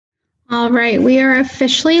All right, we are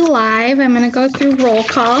officially live. I'm going to go through roll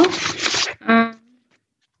call, and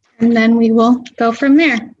then we will go from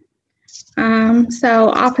there. So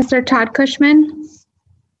Officer Todd Cushman?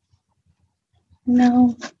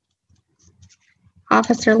 No.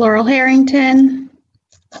 Officer Laurel Harrington?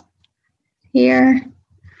 Here.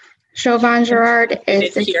 Jovan Gerard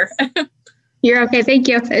is here. You're okay, thank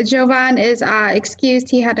you. Jovan is excused.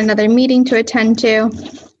 He had another meeting to attend to.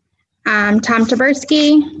 Tom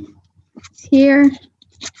Taberski is here.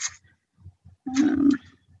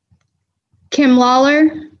 Kim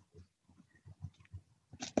Lawler?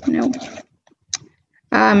 No.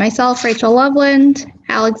 Myself, Rachel Loveland.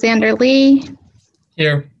 Alexander Lee?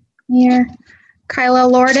 Here. Here.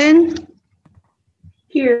 Kyla Lorden?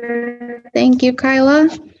 Here. Thank you, Kyla.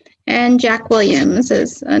 And Jack Williams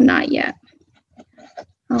is not yet.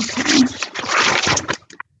 Okay.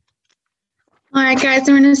 All right, guys,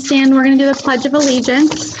 I'm going to stand. We're going to do the Pledge of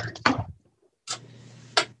Allegiance.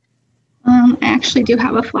 I actually do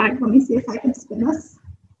have a flag. Let me see if I can spin this.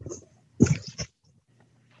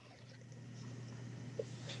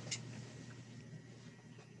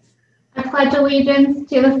 I pledge allegiance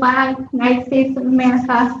to the flag, United States of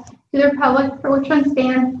America, to the republic for which one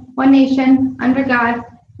stands, one nation, under God,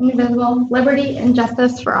 indivisible, liberty and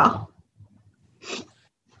justice for all.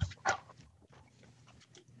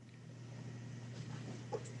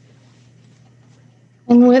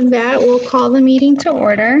 And with that, we'll call the meeting to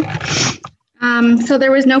order. So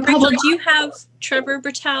there was no public. Rachel, do you have Trevor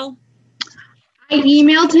Bertel? I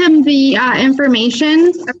emailed him the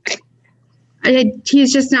information. Okay.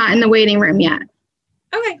 He's just not in the waiting room yet.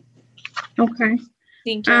 Okay. Okay.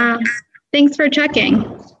 Thank you. Thanks for checking.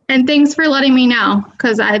 And thanks for letting me know,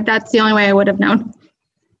 because that's the only way I would have known.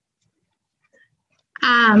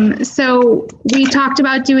 So we talked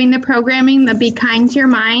about doing the programming, the Be Kind to Your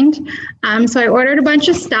Mind. So I ordered a bunch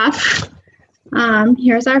of stuff.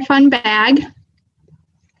 Here's our fun bag.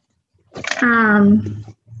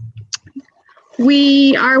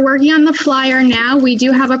 We are working on the flyer now. We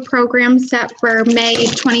do have a program set for May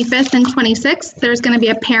 25th and 26th. There's going to be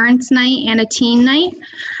a parents' night and a teen night.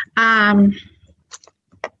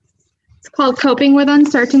 It's called Coping with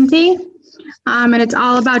Uncertainty. And it's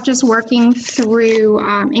all about just working through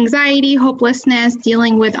anxiety, hopelessness,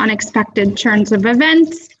 dealing with unexpected turns of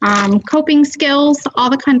events, coping skills, all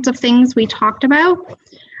the kinds of things we talked about.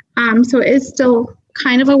 So it is still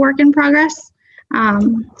kind of a work in progress.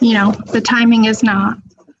 The timing is not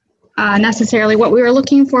necessarily what we were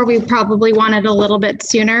looking for. We probably wanted a little bit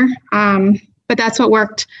sooner, but that's what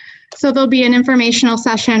worked. So there'll be an informational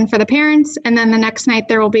session for the parents, and then the next night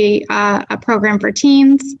there will be a program for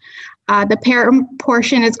teens. The parent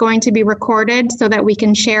portion is going to be recorded so that we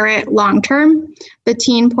can share it long term. The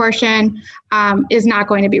teen portion is not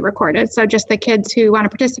going to be recorded. So just the kids who want to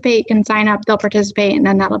participate can sign up, they'll participate, and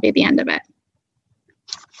then that'll be the end of it.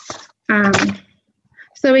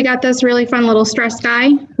 So we got this really fun little stress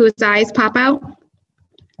guy whose eyes pop out.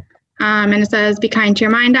 And it says, Be Kind to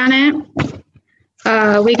Your Mind on it.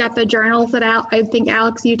 We got the journals that I think,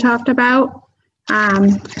 Alex, you talked about.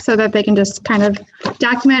 So that they can just kind of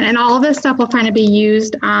document, and all of this stuff will kind of be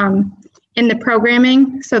used in the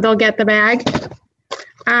programming, so they'll get the bag.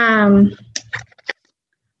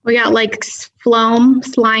 We got like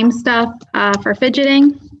slime stuff for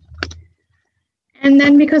fidgeting. And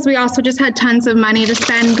then because we also just had tons of money to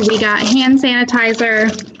spend, we got hand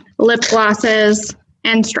sanitizer, lip glosses,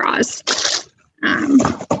 and straws.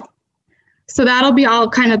 So that'll be all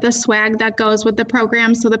kind of the swag that goes with the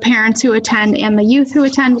program. So the parents who attend and the youth who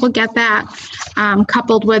attend will get that,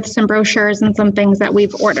 coupled with some brochures and some things that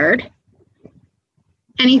we've ordered.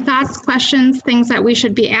 Any thoughts, questions, things that we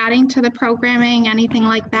should be adding to the programming, anything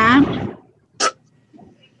like that?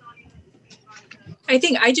 I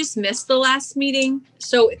think I just missed the last meeting.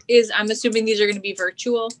 So I'm assuming these are going to be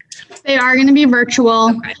virtual? They are going to be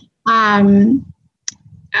virtual. Okay.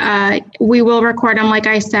 We will record them, like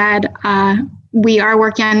I said. We are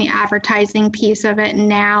working on the advertising piece of it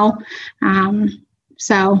now.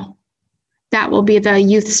 So that will be the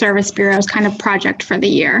Youth Service Bureau's kind of project for the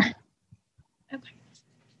year. Okay.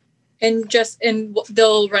 And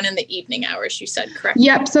they'll run in the evening hours, you said, correct?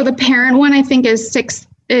 Yep. So the parent one, I think, is 7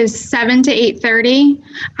 to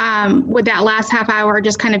 8:30, with that last half hour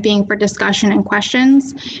just kind of being for discussion and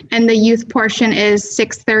questions. And the youth portion is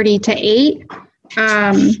 6:30 to 8.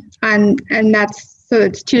 And so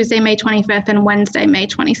it's Tuesday, May 25th and Wednesday, May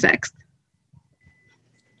 26th.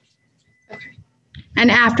 Okay. And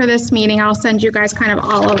after this meeting, I'll send you guys kind of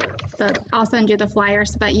I'll send you the flyer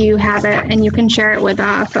so that you have it and you can share it with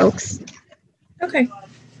folks. Okay.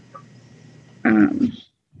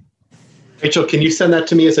 Rachel, can you send that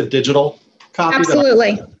to me as a digital copy?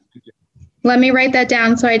 Absolutely. Let me write that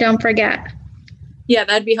down so I don't forget. Yeah,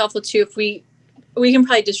 that'd be helpful too. If we can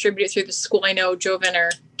probably distribute it through the school. I know Joven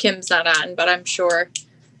or Kim's not on, but I'm sure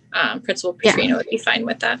Principal Petrino would be fine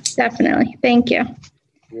with that. Definitely. Thank you.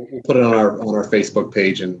 We'll put it on our Facebook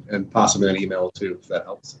page and possibly an email too, if that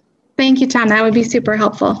helps. Thank you, Tom. That would be super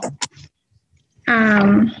helpful.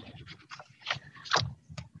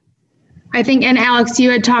 I think, and Alex, you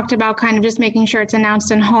had talked about kind of just making sure it's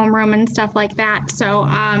announced in homeroom and stuff like that. So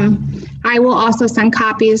I will also send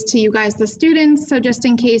copies to you guys, the students. So just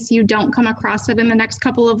in case you don't come across it in the next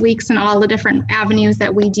couple of weeks and all the different avenues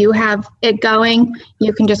that we do have it going,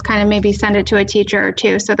 you can just kind of maybe send it to a teacher or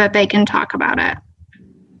two so that they can talk about it.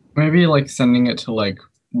 Maybe like sending it to like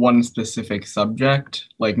one specific subject,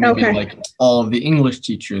 like maybe like all of the English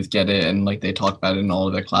teachers get it and like they talk about it in all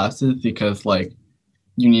of their classes, because like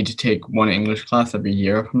you need to take one English class every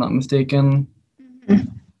year, if I'm not mistaken. Mm-hmm.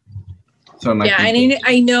 So yeah, and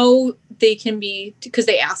I know they can be, because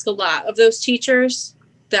they ask a lot of those teachers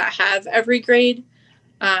that have every grade.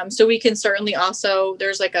 So we can certainly also,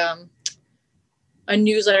 there's like a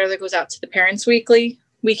newsletter that goes out to the parents weekly.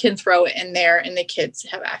 We can throw it in there and the kids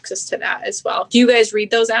have access to that as well. Do you guys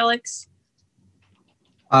read those, Alex?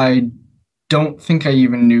 I don't think I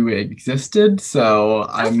even knew it existed, so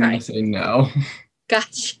I'm going to say no.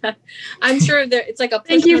 Gotcha. I'm sure that it's like a.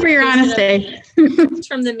 Thank you for your honesty. It's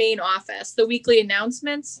from the main office, the weekly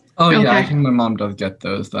announcements. Oh yeah, I think my mom does get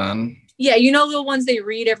those then. Yeah, you know the ones they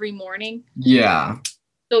read every morning? Yeah.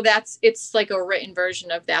 So it's like a written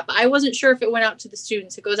version of that. But I wasn't sure if it went out to the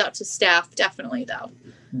students. It goes out to staff, definitely though.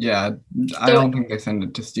 Yeah, I don't think they send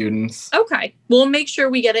it to students. Okay. We'll make sure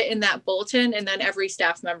we get it in that bulletin, and then every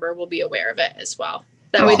staff member will be aware of it as well.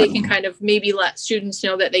 That way they can kind of maybe let students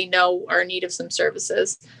know that they know are in need of some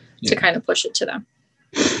services to kind of push it to them.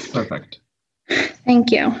 Perfect.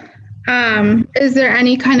 Thank you. Is there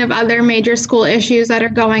any kind of other major school issues that are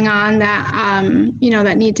going on that,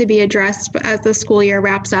 that need to be addressed as the school year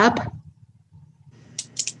wraps up?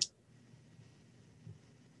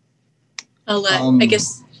 I'll let, I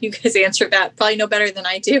guess you guys answer that. Probably know better than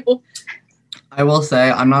I do. I will say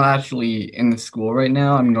I'm not actually in the school right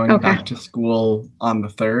now. I'm going back to school on the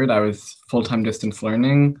 3rd. I was full-time distance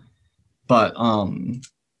learning, but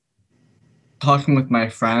talking with my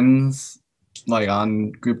friends, like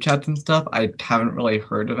on group chats and stuff, I haven't really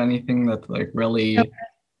heard of anything that's like really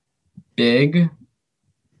big.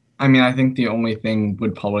 I mean, I think the only thing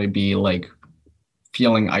would probably be like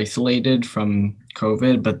feeling isolated from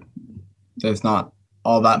COVID, but there's not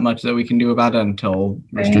all that much that we can do about it until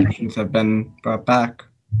restrictions have been brought back.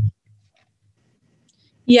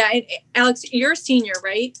 Yeah, and Alex, you're a senior,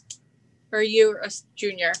 right? Or are you a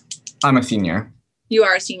junior? I'm a senior. You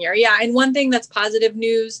are a senior, yeah. And one thing that's positive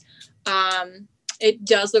news, it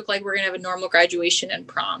does look like we're going to have a normal graduation and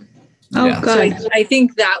prom. Oh, good. So I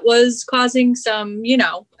think that was causing some,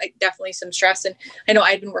 definitely some stress. And I know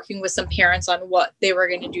I've been working with some parents on what they were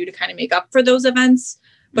going to do to kind of make up for those events.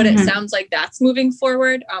 But it sounds like that's moving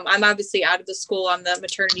forward. I'm obviously out of the school on the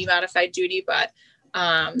maternity modified duty, but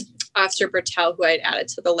Officer Bertel, who I'd added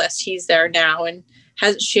to the list, he's there now and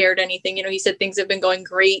hasn't shared anything. He said things have been going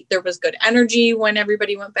great. There was good energy when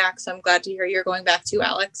everybody went back. So I'm glad to hear you're going back too,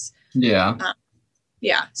 Alex. Yeah.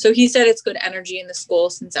 Yeah. So he said it's good energy in the school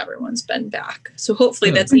since everyone's been back. So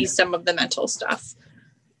hopefully that's eased some of the mental stuff.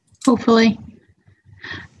 Hopefully.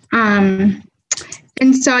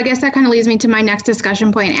 And so I guess that kind of leads me to my next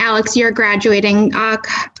discussion point. Alex, you're graduating.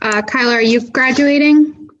 Kyla, are you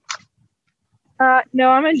graduating? No,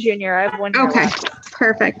 I'm a junior. I have 1 year left.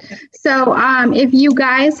 Perfect. So if you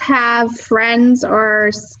guys have friends or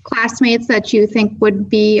classmates that you think would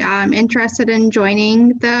be interested in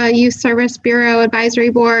joining the Youth Service Bureau Advisory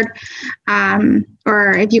Board,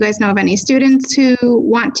 or if you guys know of any students who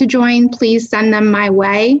want to join, please send them my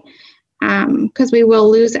way. Because we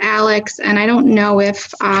will lose Alex, and I don't know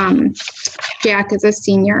if Jack is a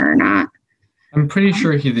senior or not. I'm pretty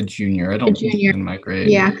sure he's a junior. I don't think he's in my grade.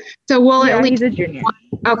 Yeah. So we'll at least he's a junior.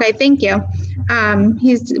 Okay, thank you.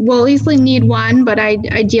 We'll at least need one, but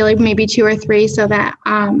ideally maybe 2 or 3, so that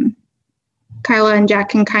Kyla and Jack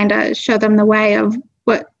can kind of show them the way of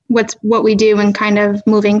what we do and kind of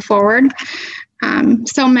moving forward.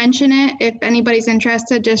 So mention it. If anybody's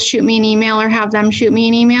interested, just shoot me an email or have them shoot me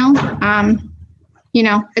an email.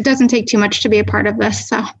 It doesn't take too much to be a part of this.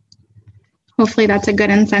 So hopefully that's a good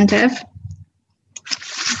incentive.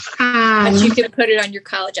 But you can put it on your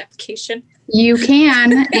college application. You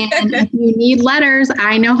can. And if you need letters,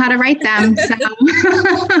 I know how to write them. So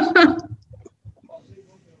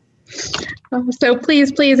So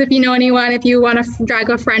please, if you know anyone, if you want to drag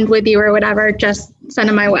a friend with you or whatever, just send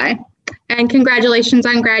them my way. And congratulations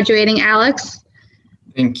on graduating, Alex.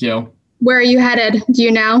 Thank you. Where are you headed? Do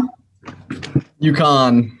you know?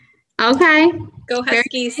 UConn. Okay. Go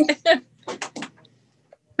Huskies.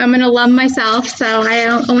 I'm an alum myself, so I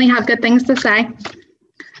only have good things to say.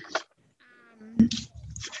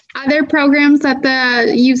 Other programs that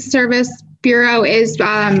the Youth Service Bureau is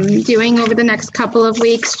doing over the next couple of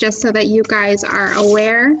weeks, just so that you guys are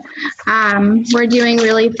aware. We're doing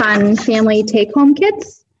really fun family take-home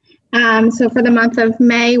kits. So for the month of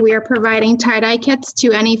May, we are providing tie-dye kits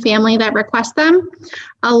to any family that requests them,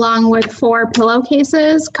 along with 4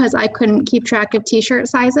 pillowcases, because I couldn't keep track of t-shirt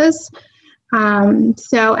sizes.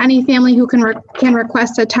 So any family who can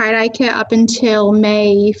request a tie-dye kit up until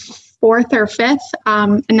May 4th or 5th,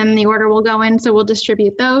 and then the order will go in, so we'll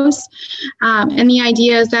distribute those. And the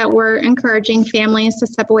idea is that we're encouraging families to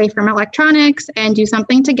step away from electronics and do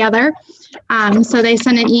something together. So they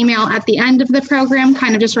send an email at the end of the program,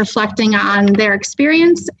 kind of just reflecting on their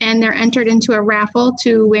experience, and they're entered into a raffle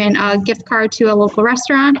to win a gift card to a local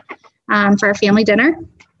restaurant for a family dinner.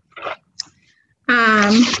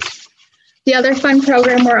 The other fun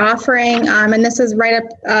program we're offering, and this is right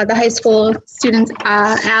up the high school students'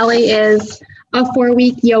 alley, is a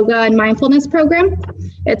 4-week yoga and mindfulness program.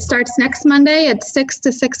 It starts next Monday at 6 to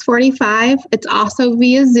 6:45. It's also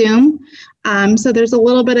via Zoom. So there's a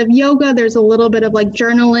little bit of yoga, there's a little bit of like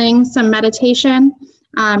journaling, some meditation,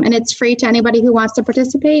 and it's free to anybody who wants to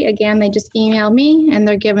participate. Again, they just email me and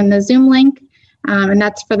they're given the Zoom link, and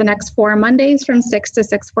that's for the next 4 Mondays from 6 to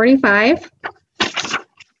 6:45.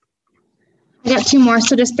 I got 2 more,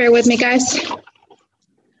 so just bear with me, guys.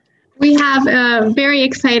 We have a very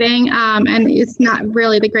exciting, and it's not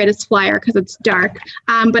really the greatest flyer because it's dark,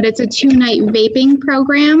 but it's a 2-night vaping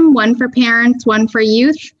program, one for parents, one for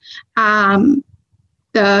youth. The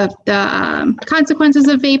consequences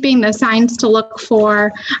of vaping, the signs to look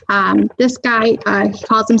for. This guy, he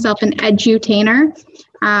calls himself an edutainer.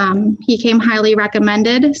 He came highly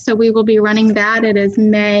recommended, so we will be running that. It is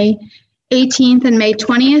May 18th and May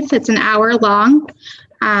 20th. It's an hour long.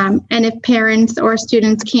 And if parents or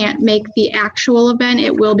students can't make the actual event,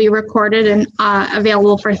 it will be recorded and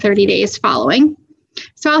available for 30 days following.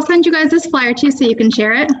 So I'll send you guys this flyer too, so you can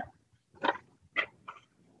share it.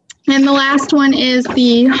 And the last one is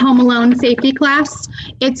the Home Alone safety class.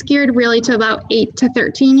 It's geared really to about 8 to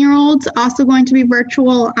 13-year-olds, also going to be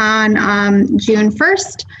virtual on June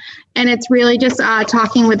 1st. And it's really just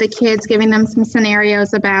talking with the kids, giving them some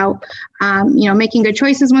scenarios about, making good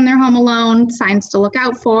choices when they're home alone, signs to look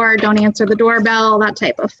out for, don't answer the doorbell, that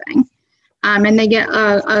type of thing. And they get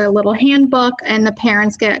a little handbook, and the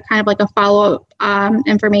parents get kind of like a follow-up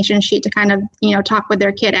information sheet to kind of, talk with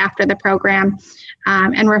their kid after the program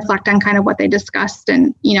and reflect on kind of what they discussed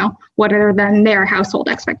and, what are then their household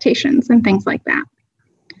expectations and things like that.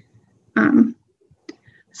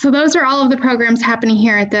 So those are all of the programs happening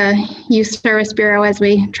here at the Youth Service Bureau as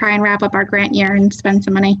we try and wrap up our grant year and spend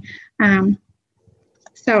some money.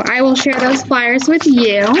 So I will share those flyers with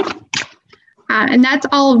you. And that's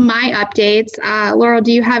all of my updates. Laurel,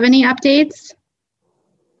 do you have any updates?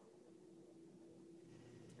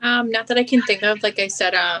 Not that I can think of. Like I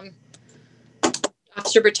said,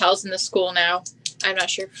 Officer Bertel's in the school now. I'm not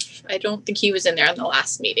sure. I don't think he was in there in the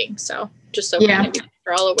last meeting. So just so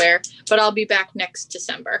we're all aware. But I'll be back next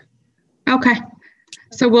December. Okay.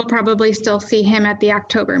 So we'll probably still see him at the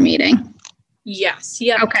October meeting. Yes.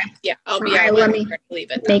 Yeah. Okay. Yeah. I'll be out. Let me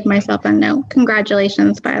leave it. Make myself a note.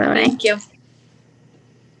 Congratulations, by the way. Thank you.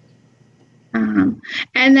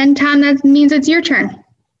 And then Tom, that means it's your turn.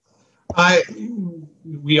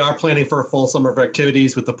 We are planning for a full summer of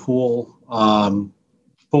activities with the pool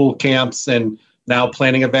camps, and now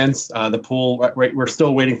planning events. The pool, we're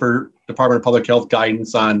still waiting for Department of Public Health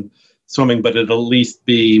guidance on swimming, but it'll at least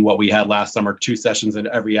be what we had last summer, 2 sessions in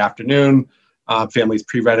every afternoon. Families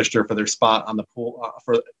pre-register for their spot on the pool,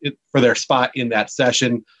 for their spot in that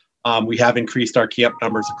session. We have increased our camp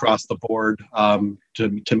numbers across the board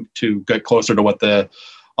to get closer to what the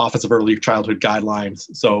Office of Early Childhood guidelines.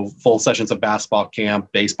 So full sessions of basketball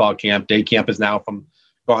camp, baseball camp, day camp is now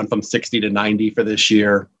gone from 60 to 90 for this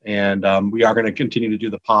year. And we are going to continue to do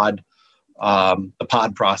the pod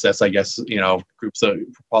process. I guess, groups of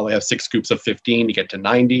probably have 6 groups of 15 to get to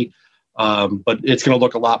 90. But it's going to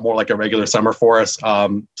look a lot more like a regular summer for us.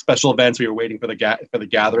 Special events, we were waiting for the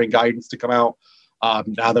gathering guidance to come out.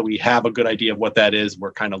 Now that we have a good idea of what that is,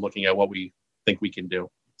 we're kind of looking at what we think we can do.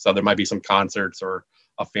 So there might be some concerts or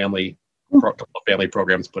a family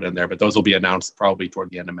programs put in there, but those will be announced probably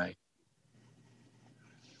toward the end of May.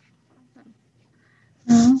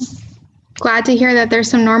 Glad to hear that there's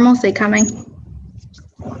some normalcy coming.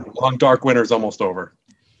 Long dark winter's almost over.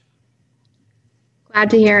 Glad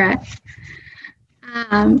to hear it.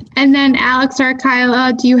 And then Alex or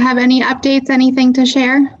Kyla, do you have any updates, anything to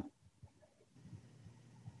share?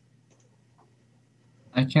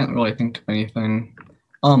 I can't really think of anything.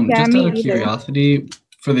 Yeah, Just me out of either. curiosity,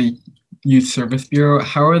 for the Youth Service Bureau,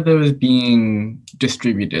 how are those being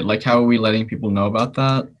distributed? Like, how are we letting people know about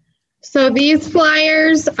that? So these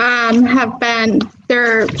flyers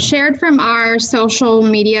they're shared from our social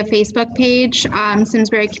media Facebook page,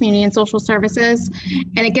 Simsbury Community and Social Services,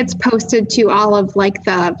 and it gets posted to all of like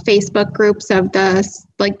the Facebook groups of the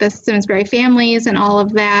Simsbury families and all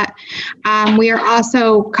of that. We are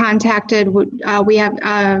also contacted, we have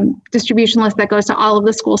a distribution list that goes to all of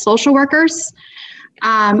the school social workers.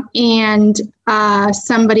 And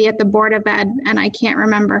somebody at the Board of Ed, and I can't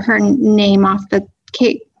remember her name off the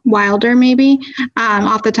Kate Wilder, maybe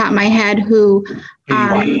off the top of my head, who,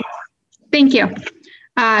 thank you.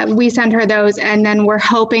 We send her those, and then we're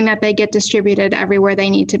hoping that they get distributed everywhere they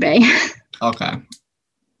need to be. Okay.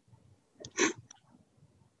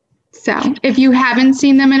 So if you haven't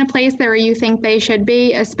seen them in a place where you think they should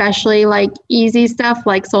be, especially like easy stuff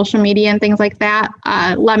like social media and things like that,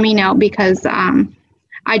 let me know, because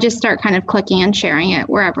I just start kind of clicking and sharing it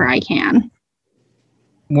wherever I can.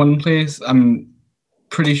 One place I'm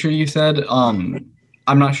pretty sure you said, I'm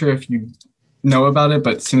not sure if you know about it,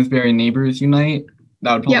 but Simsbury Neighbors Unite,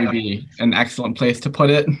 that would probably be an excellent place to put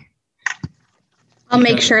it. I'll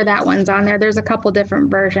make sure that one's on there. There's a couple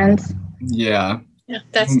different versions. Yeah.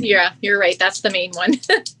 Yeah, you're right. That's the main one.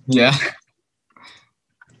 Yeah.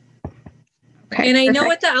 Okay, and I know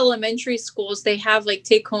perfect. at the elementary schools, they have like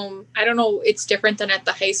take home, I don't know, it's different than at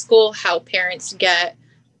the high school, how parents get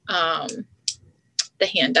the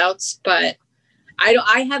handouts, but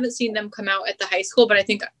I haven't seen them come out at the high school, but I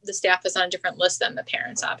think the staff is on a different list than the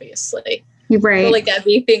parents, obviously. You're right. But like that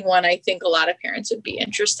vaping one, I think a lot of parents would be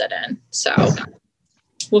interested in. So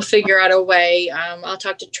we'll figure out a way. I'll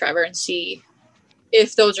talk to Trevor and see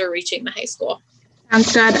if those are reaching the high school.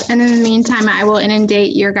 Sounds good. And in the meantime, I will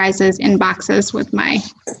inundate your guys' inboxes with my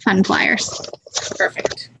fun flyers.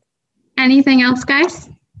 Perfect. Anything else, guys?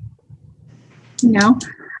 No?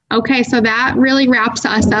 Okay, so that really wraps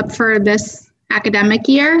us up for this academic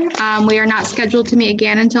year. We are not scheduled to meet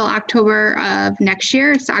again until October of next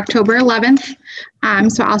year. It's October 11th.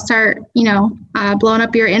 So I'll start, blowing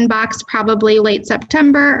up your inbox probably late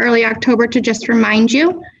September, early October to just remind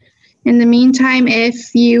you. In the meantime,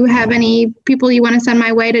 if you have any people you want to send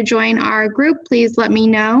my way to join our group, please let me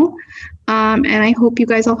know. And I hope you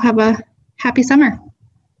guys all have a happy summer.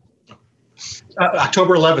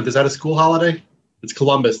 October 11th, is that a school holiday? It's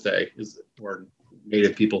Columbus Day, or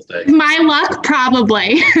Native Peoples Day. My luck,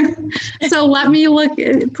 probably. So let me look.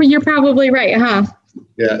 You're probably right, huh?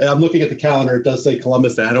 Yeah, I'm looking at the calendar. It does say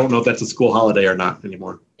Columbus Day. I don't know if that's a school holiday or not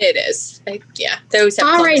anymore. It is. Yeah. They always have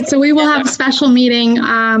All right, so we will have a special meeting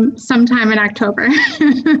sometime in October.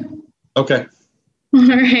 Okay. All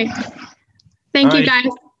right. Thank you, guys.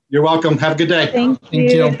 You're welcome. Have a good day. Thank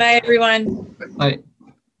Thank you. Bye, everyone. Bye.